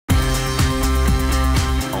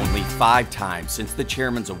5 times since the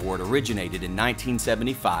Chairman's Award originated in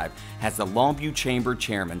 1975 has the Longview Chamber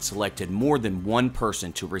Chairman selected more than one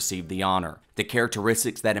person to receive the honor. The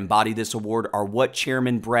characteristics that embody this award are what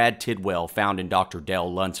Chairman Brad Tidwell found in Dr.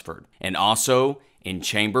 Dale Lunsford, and also in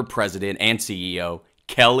Chamber President and CEO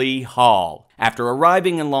Kelly Hall. After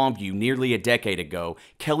arriving in Longview nearly a decade ago,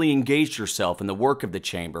 Kelly engaged herself in the work of the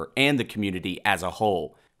Chamber and the community as a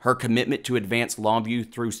whole. Her commitment to advance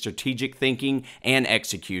Longview through strategic thinking and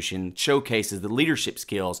execution showcases the leadership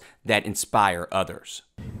skills that inspire others.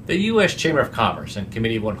 The U.S. Chamber of Commerce and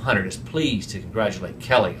Committee 100 is pleased to congratulate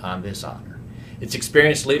Kelly on this honor. It's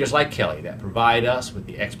experienced leaders like Kelly that provide us with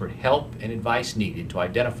the expert help and advice needed to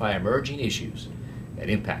identify emerging issues that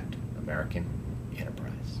impact American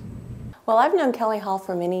enterprise. Well, I've known Kelly Hall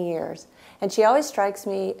for many years, and she always strikes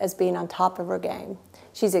me as being on top of her game.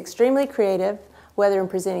 She's extremely creative, whether in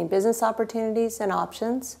presenting business opportunities and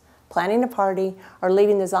options, planning a party, or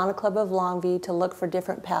leading the Zana Club of Longview to look for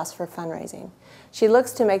different paths for fundraising. She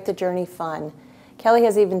looks to make the journey fun. Kelly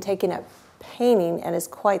has even taken up painting and is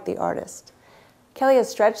quite the artist. Kelly has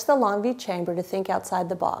stretched the Longview Chamber to think outside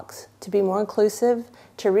the box, to be more inclusive,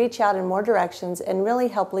 to reach out in more directions, and really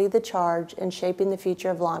help lead the charge in shaping the future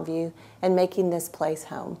of Longview and making this place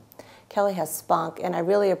home. Kelly has spunk, and I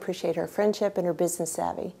really appreciate her friendship and her business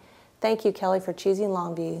savvy. Thank you, Kelly, for choosing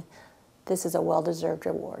Longview. This is a well-deserved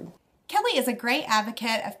reward. Kelly is a great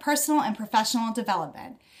advocate of personal and professional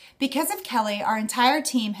development. Because of Kelly, our entire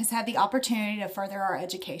team has had the opportunity to further our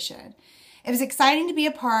education. It was exciting to be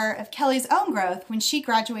a part of Kelly's own growth when she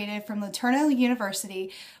graduated from LeTourneau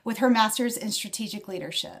University with her master's in strategic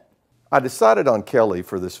leadership. I decided on Kelly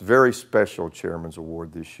for this very special Chairman's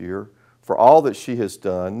Award this year for all that she has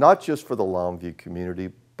done, not just for the Longview community,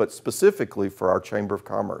 but specifically for our Chamber of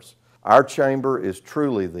Commerce. Our chamber is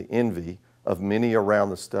truly the envy of many around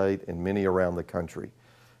the state and many around the country.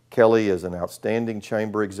 Kelly is an outstanding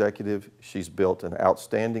chamber executive. She's built an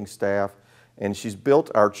outstanding staff, and she's built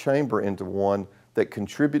our chamber into one that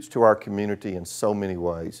contributes to our community in so many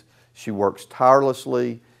ways. She works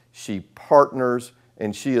tirelessly, she partners,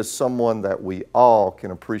 and she is someone that we all can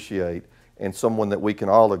appreciate and someone that we can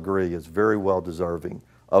all agree is very well deserving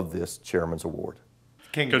of this Chairman's Award.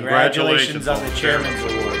 Congratulations on the Chairman's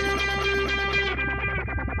Award.